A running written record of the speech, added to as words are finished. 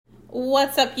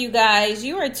What's up, you guys?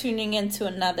 You are tuning into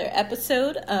another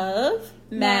episode of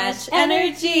Match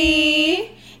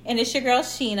Energy. And it's your girl,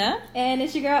 Sheena. And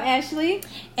it's your girl, Ashley.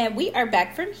 And we are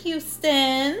back from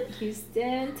Houston, Texas.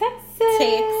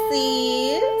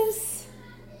 Texas.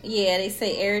 Yeah, they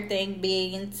say everything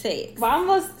big in Texas. Well,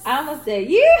 I almost said,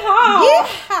 yeehaw!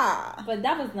 Yeehaw! But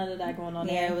that was none of that going on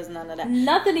there. Yeah, it was none of that.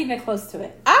 Nothing even close to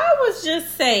it. I was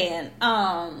just saying,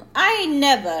 I ain't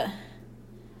never,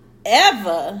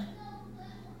 ever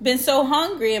been so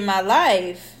hungry in my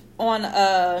life on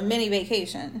a mini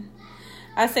vacation.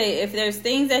 I say, if there's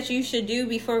things that you should do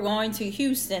before going to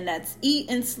Houston, that's eat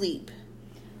and sleep.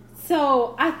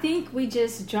 So, I think we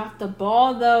just dropped the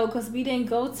ball, though, because we didn't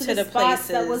go to the spots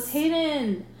that was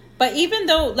hidden. But even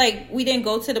though, we didn't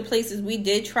go to the places, we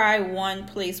did try one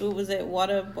place. What was it?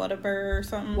 Whataburger or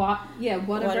something?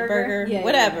 Whataburger. Yeah,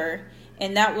 whatever. Yeah.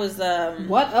 And that was...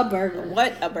 What a burger.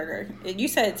 What a burger. You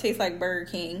said it tastes like Burger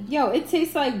King. Yo, it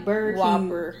tastes like Burger King.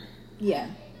 Whopper. Yeah.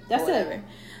 That's whatever.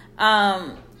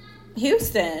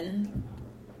 Houston,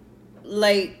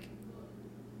 what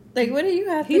do you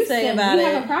have to say about it? We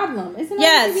have a problem. Isn't that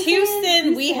yes,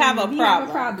 Houston, we have a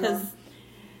problem because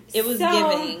it was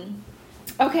giving.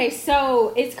 Okay,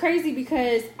 so it's crazy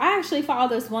because I actually follow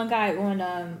this one guy on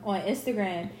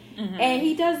Instagram, and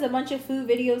he does a bunch of food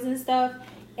videos and stuff.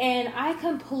 And I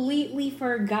completely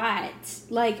forgot,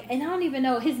 and I don't even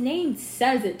know, his name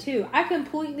says it too. I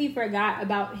completely forgot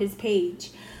about his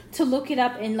page to look it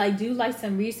up and do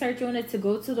some research on it to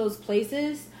go to those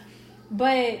places.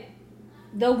 But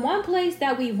the one place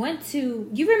that we went to,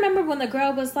 you remember when the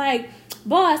girl was like,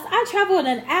 boss, I traveled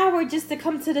an hour just to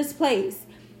come to this place.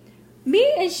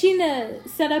 Me and Sheena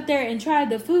sat up there and tried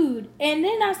the food. And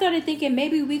then I started thinking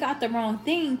maybe we got the wrong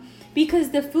thing because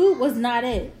the food was not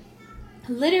it.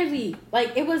 Literally,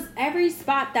 it was every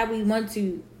spot that we went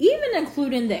to, even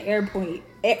including the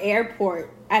airport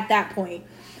at that point,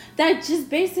 that just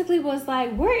basically was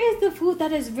where is the food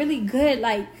that is really good?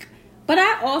 But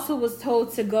I also was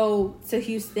told to go to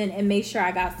Houston and make sure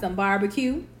I got some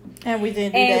barbecue. And we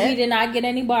didn't do that. And we did not get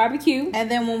any barbecue. And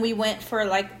then when we went for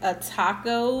a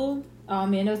taco... Oh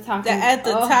man, those tacos. At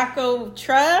the taco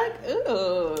truck?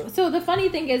 Ooh. So the funny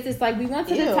thing is, it's we went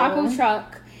to the taco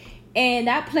truck. And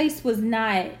that place was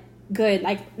not good.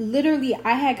 Literally,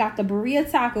 I had got the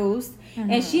burrito tacos. And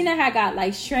Sheena had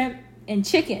got, shrimp and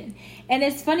chicken. And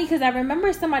it's funny because I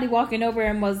remember somebody walking over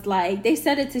and was they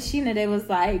said it to Sheena. They was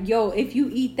yo, if you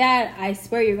eat that, I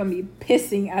swear you're going to be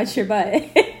pissing out your butt.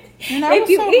 And I was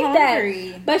so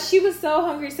hungry. But she was so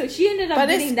hungry. So she ended up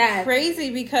getting that. But it's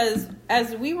crazy because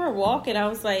as we were walking, I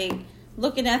was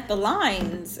looking at the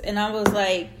lines. And I was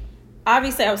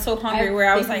obviously, I was so hungry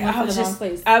I was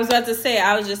about to say,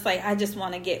 I was just I just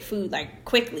want to get food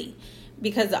quickly,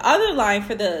 because the other line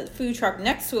for the food truck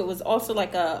next to it was also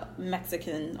a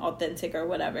Mexican authentic or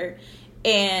whatever,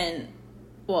 and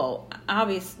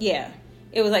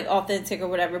it was authentic or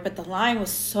whatever, but the line was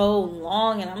so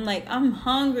long, and I'm I'm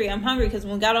hungry because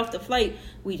when we got off the flight,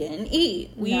 we didn't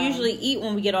eat. We usually eat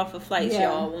when we get off of flights,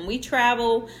 y'all. When we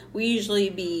travel, we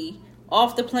usually be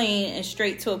off the plane and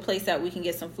straight to a place that we can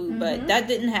get some food. But that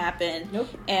didn't happen. Nope.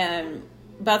 And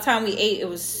by the time we ate, it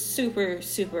was super,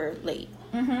 super late.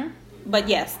 But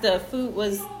yes, the food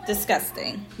was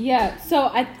disgusting. Yeah. So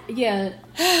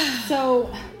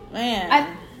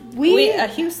man, we a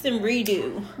Houston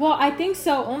redo. Well, I think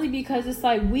so, only because it's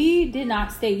we did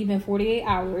not stay even 48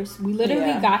 hours. We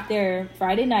literally got there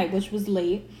Friday night, which was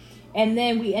late. And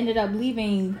then we ended up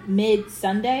leaving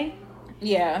mid-Sunday.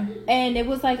 Yeah. And it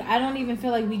was I don't even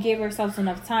feel we gave ourselves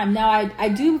enough time. Now, I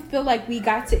do feel we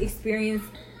got to experience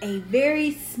a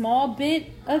very small bit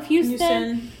of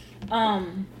Houston.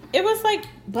 It was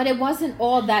but it wasn't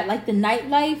all that. The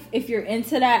nightlife, if you're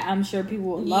into that, I'm sure people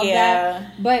will love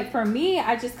that. But for me,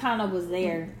 I just kind of was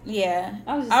there. Yeah.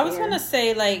 I was going to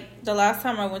say, the last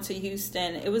time I went to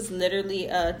Houston, it was literally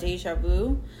a deja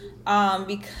vu.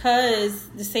 Because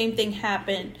the same thing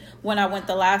happened when I went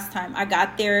the last time. I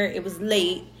got there, it was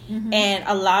late, and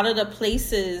a lot of the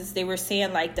places, they were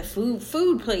saying the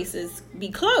food places be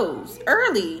closed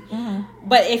early.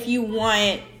 But if you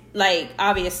want,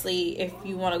 obviously, if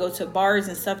you want to go to bars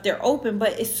and stuff, they're open.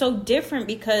 But it's so different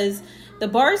because the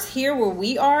bars here where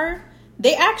we are,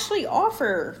 they actually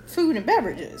offer food and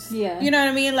beverages. Yeah. You know what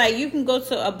I mean? You can go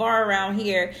to a bar around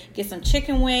here, get some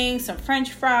chicken wings, some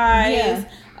French fries,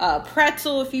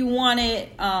 pretzel if you want it,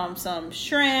 some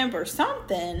shrimp or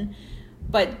something.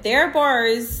 But their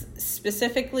bars,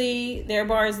 specifically their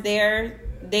bars there,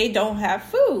 they don't have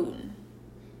food.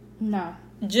 No.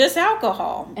 Just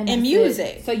alcohol and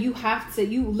music. So you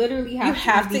literally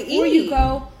have to eat before you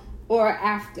go or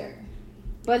after.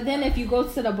 But then if you go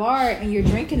to the bar and you're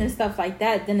drinking and stuff like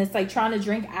that, then it's like trying to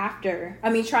drink after. I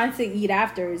mean, trying to eat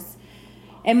after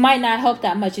it might not help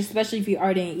that much, especially if you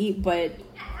already didn't eat. But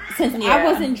since I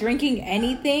wasn't drinking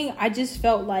anything, I just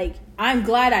felt like I'm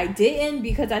glad I didn't,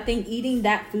 because I think eating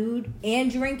that food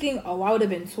and drinking, I would have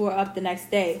been tore up the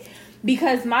next day.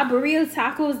 Because my burrito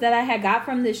tacos that I had got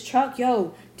from this truck,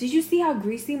 did you see how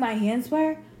greasy my hands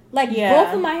were? Like,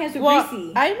 both of my hands were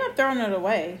greasy. I ended up throwing it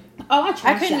away. Oh,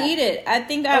 I couldn't eat it. I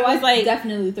think I was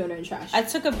definitely thrown it in trash. I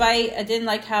took a bite. I didn't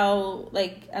like how,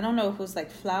 like, I don't know if it was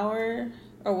like flour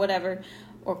or whatever,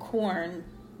 or corn,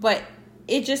 but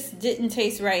it just didn't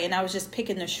taste right, and I was just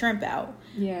picking the shrimp out.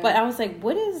 Yeah. But I was like,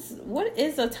 what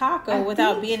is a taco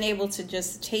without being able to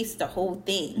just taste the whole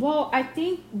thing? Well, I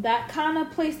think that kind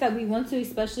of place that we went to,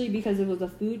 especially because it was a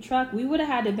food truck, we would have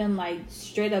had to been like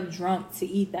straight up drunk to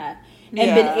eat that.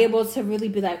 And been able to really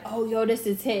be like, oh, this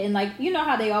is hitting. Like, you know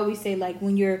how they always say, like,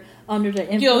 when you're under the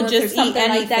influence or something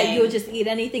like that, you'll just eat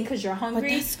anything because you're hungry. But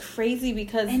that's crazy,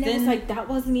 because then it was like, that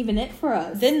wasn't even it for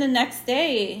us. Then the next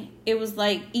day, it was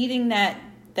like eating that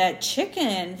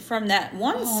chicken from that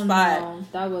one spot. No,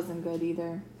 that wasn't good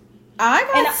either. I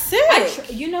got sick.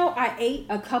 I ate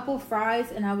a couple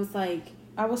fries, and I was like,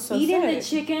 I was so eating sick. The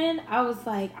chicken, I was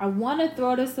like, I want to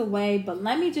throw this away, but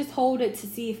let me just hold it to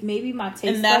see if maybe my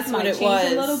taste buds might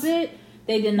change a little bit.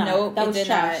 They did not. Nope, that was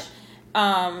trash.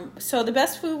 So the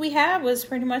best food we had was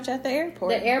pretty much at the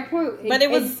airport. The airport, but it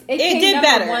did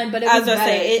better. But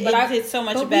it did so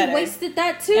much better. But we wasted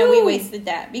that too. And we wasted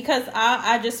that because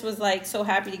I just was like so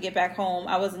happy to get back home.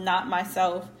 I was not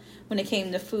myself when it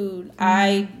came to food. Mm-hmm.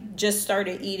 I just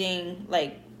started eating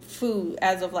like food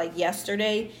as of like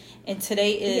yesterday. And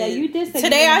today is you did say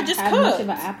today. I just cooked. Much of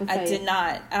an appetite. I did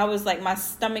not. I was like, my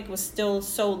stomach was still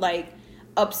so like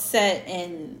upset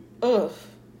and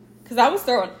because I was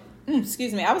throwing.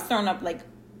 Excuse me. I was throwing up like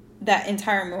that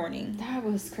entire morning. That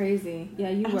was crazy. Yeah,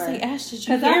 you were. I was like, Ash, did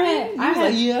you hear me? I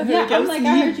heard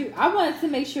you. I wanted to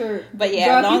make sure. But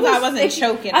yeah, as long as I wasn't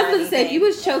choking. I was going to say, if you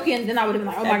was choking, then I would have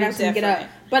been like, oh my gosh, let me get up.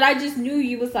 But I just knew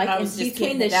you was like in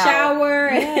between the shower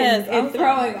and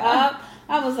throwing up.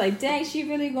 I was like, dang, she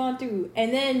really going through.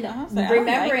 And then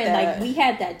remembering, like, we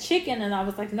had that chicken, and I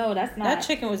was like, no, that's not. That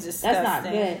chicken was disgusting. That's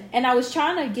not good. And I was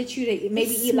trying to get you to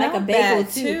maybe eat like a bagel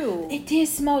too. It did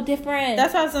smell different.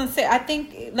 That's what I was going to say. I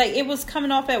think, like, it was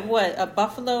coming off at what? A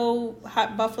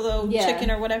hot buffalo chicken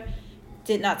or whatever.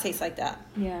 Did not taste like that.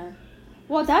 Yeah.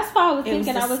 Well, that's why I was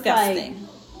thinking. I was like,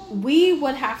 we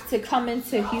would have to come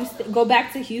into Houston, go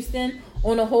back to Houston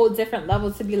on a whole different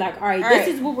level to be like, all right, this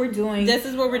is what we're doing. This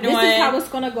is what we're doing. This is how it's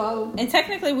going to go. And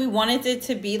technically we wanted it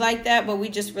to be like that, but we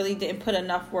just really didn't put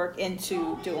enough work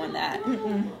into doing that.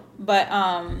 Mm-mm. But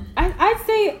I'd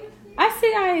say I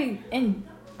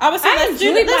would say let's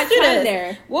do this.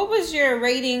 There. What was your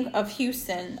rating of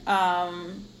Houston?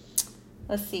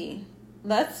 Let's see.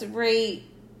 Let's rate,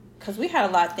 because we had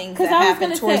a lot of things that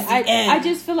happened towards the end. I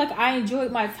just feel like I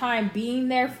enjoyed my time being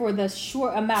there for the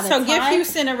short amount of time. So give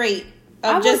Houston a rate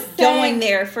of just going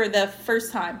there for the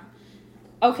first time.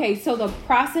 Okay, so the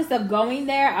process of going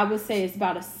there, I would say it's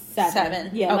about a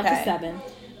 7. Yeah, okay. Like a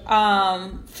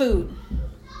 7. Food.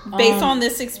 Based on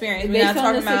this experience. We're not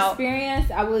talking about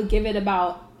experience, I would give it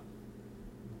about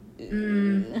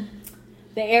the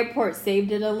airport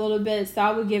saved it a little bit, so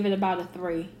I would give it about a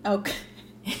 3. Okay.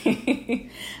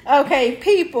 Okay,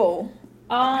 people.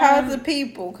 How's the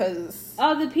people? Because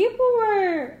the people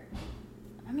were,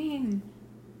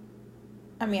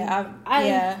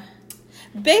 yeah.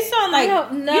 Based on like,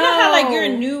 you know how like you're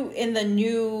new in the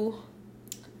new,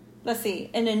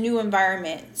 in a new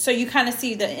environment, so you kind of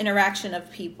see the interaction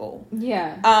of people.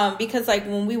 Yeah. Because like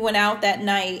when we went out that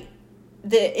night,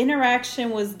 the interaction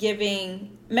was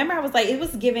giving. Remember, I was like, it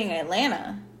was giving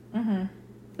Atlanta. Mm-hmm.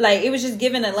 Like, it was just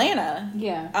giving Atlanta.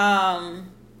 Yeah.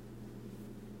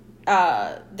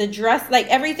 The dress, like,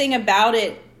 everything about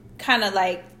it kind of,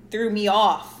 like, threw me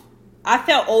off. I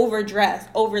felt overly dressed.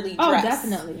 Oh,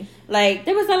 definitely. Like,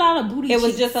 there was a lot of booty. It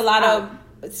was just a lot of...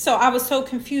 So, I was so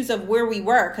confused of where we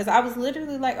were. Because I was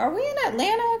literally like, are we in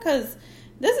Atlanta? Because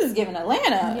this is giving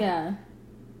Atlanta. Yeah.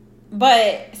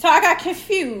 But, so I got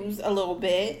confused a little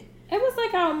bit. It was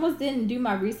like I almost didn't do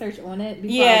my research on it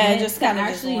before I went just to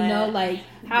actually know like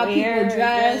how people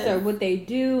dress or what they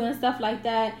do and stuff like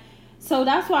that. So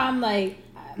that's why I'm like,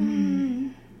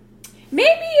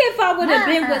 maybe if I would have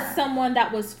been with someone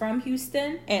that was from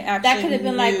Houston, and that could have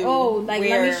been like, let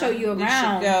me show you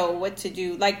around. We should go, what to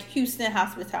do, like Houston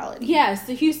hospitality. Yes,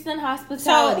 the Houston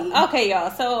hospitality. So, okay,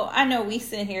 y'all. So I know we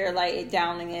sit here like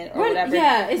downing it or whatever.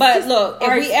 Yeah, but look,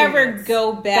 if we ever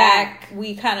go back,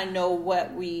 we kind of know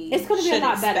what we. It's going to be a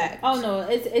lot better. Oh no,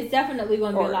 it's definitely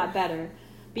going to be a lot better.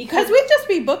 Because we just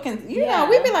be booking, you know,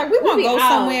 we'd be like, we want to go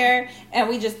somewhere, and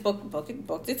we just book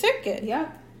the ticket. Yeah.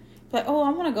 Like, oh, I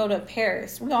want to go to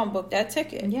Paris. We're going to book that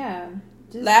ticket. Yeah.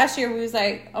 Last year, we was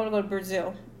like, I want to go to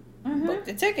Brazil. Book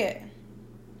the ticket.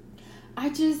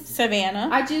 Savannah.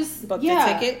 Booked the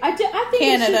ticket. I think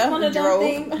Canada, it's just one of those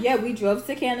things. Yeah, we drove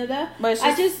to Canada. But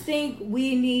I just think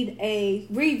we need a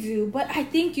redo. But I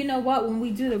think, you know what? When we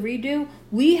do the redo,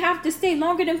 we have to stay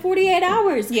longer than 48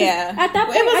 hours. Yeah. At that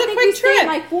point, it was I a think quick we trip. stayed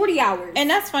like 40 hours. And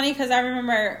that's funny because I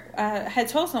remember I had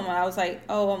told someone, I was like,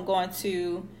 oh, I'm going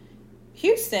to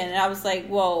Houston. And I was like,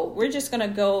 well, we're just going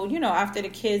to go, you know, after the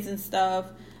kids and stuff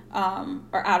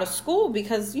are out of school.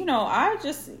 Because, you know,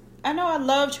 I know I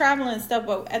love traveling and stuff,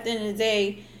 but at the end of the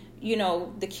day, you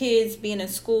know, the kids being in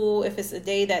school, if it's a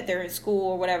day that they're in school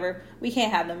or whatever, we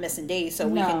can't have them missing days, so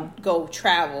we can go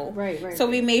travel. Right. So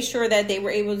we made sure that they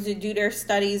were able to do their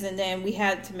studies, and then we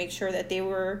had to make sure that they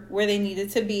were where they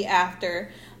needed to be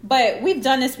after. But we've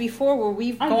done this before where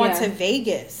we've gone to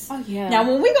Vegas. Oh, yeah.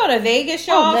 Now, when we go to Vegas,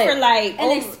 y'all, for like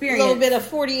an experience, a little bit of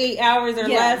 48 hours or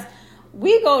less,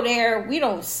 we go there, we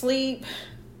don't sleep.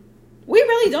 We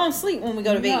really don't sleep when we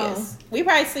go to Vegas. We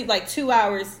probably sleep like 2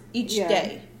 hours each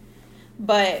day.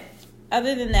 But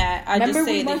other than that, I just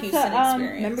say the Houston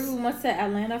experience. Remember we went to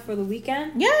Atlanta for the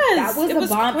weekend? Yes. That was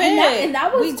a bomb. Quick. And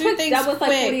that was quick. That was quick.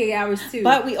 like 48 hours too.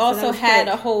 But we also had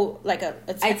a whole, like a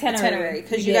itinerary.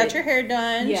 Because you got your hair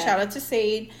done. Yeah. Shout out to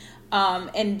Sade.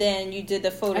 And then you did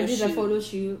the photo shoot. I did the photo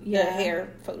shoot. Yeah. The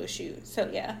hair photo shoot. So,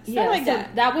 yeah.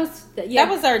 That. That was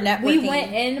our networking. We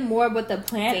went in more with the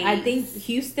plan. Days. I think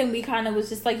Houston, we kind of was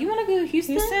just like, you want to go to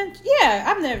Houston? Yeah.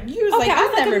 I've never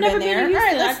been there. All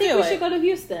right, let's do it. We should go to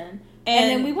Houston. And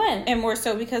then we went. And more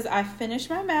so because I finished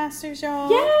my master's, y'all.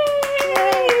 Yay!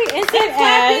 And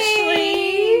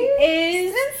Ashley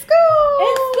is in school.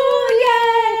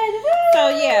 So,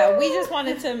 yeah. We just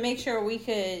wanted to make sure we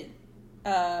could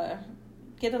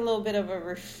get a little bit of a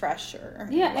refresher.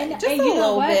 Yeah, like, and just a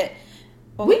little bit.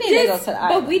 But we need to go to the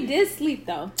island. But we did sleep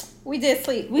though. We did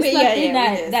sleep. We slept in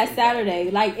that Saturday.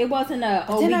 Like it wasn't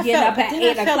we get up at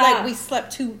 8 o'clock. I felt like we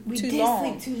slept too long. We did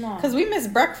sleep too long because we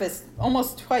missed breakfast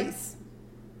almost twice.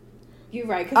 You're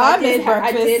right. Because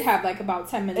I did have like about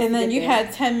 10 minutes. And then you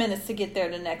had 10 minutes to get there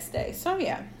the next day. So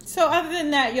yeah. So other than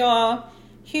that, y'all,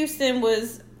 Houston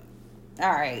was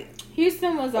all right.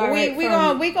 Houston was all right.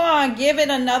 We gonna give it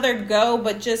another go,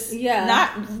 but just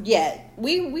not yet.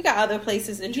 We got other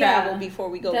places to travel before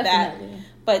we go back.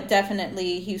 But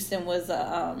definitely Houston was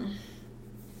a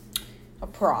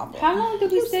problem. How long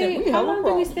did we stay? How long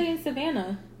did we stay in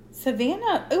Savannah?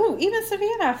 Even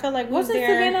Savannah, I felt like wasn't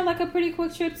Savannah like a pretty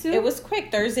quick trip too? It was quick,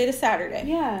 Thursday to Saturday.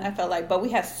 Yeah, I felt like, but we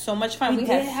had so much fun. We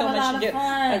had so much to do.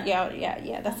 But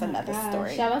yeah, that's another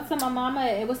story. Shout out to my mama.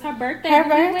 It was her birthday.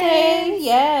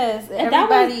 Yes, and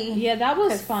everybody. That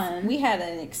was fun. We had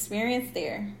an experience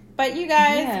there. But you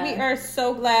guys, we are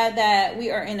so glad that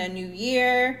we are in a new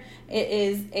year. It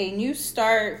is a new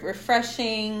start,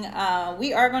 refreshing.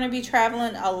 We are going to be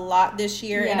traveling a lot this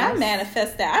year, and I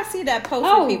manifest that. I see that post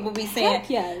where people be saying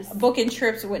booking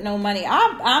trips with no money.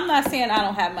 I'm not saying I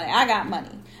don't have money. I got money.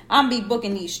 I'm be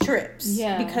booking these trips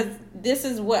because this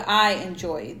is what I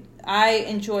enjoy. I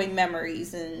enjoy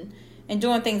memories and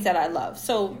doing things that I love.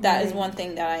 So that is one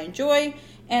thing that I enjoy,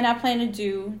 and I plan to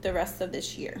do the rest of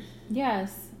this year.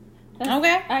 Yes.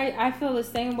 Okay. I feel the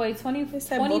same way.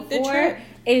 2024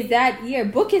 is that year.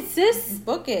 Book it, sis.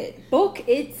 Book it. Book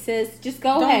it, sis. Just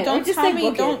go ahead. Don't tell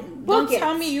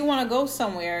me you want to go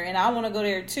somewhere and I want to go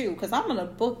there too, because I'm going to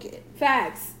book it.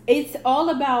 Facts. It's all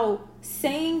about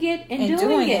saying it and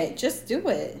doing it. Just do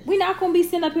it. We're not going to be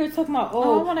sitting up here talking about,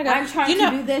 I'm trying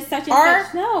to do this, such and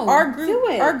such. No. Our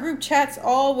group chats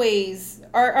always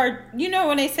are,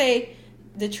 when they say,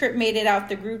 the trip made it out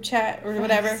the group chat or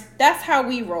whatever. That's how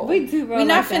we roll. We do roll. We're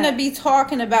not finna be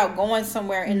talking about going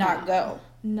somewhere and not go.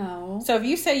 No. So if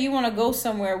you say you want to go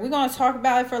somewhere, we're gonna talk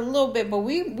about it for a little bit, but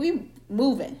we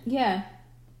moving. Yeah.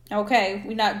 Okay,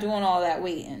 we're not doing all that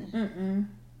waiting.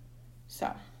 So,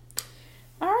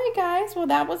 all right, guys. Well,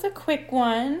 that was a quick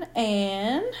one,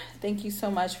 and thank you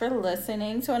so much for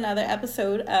listening to another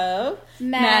episode of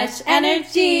Match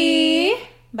Energy.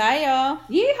 Bye, y'all.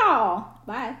 Yeehaw.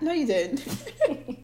 Bye. No, you didn't.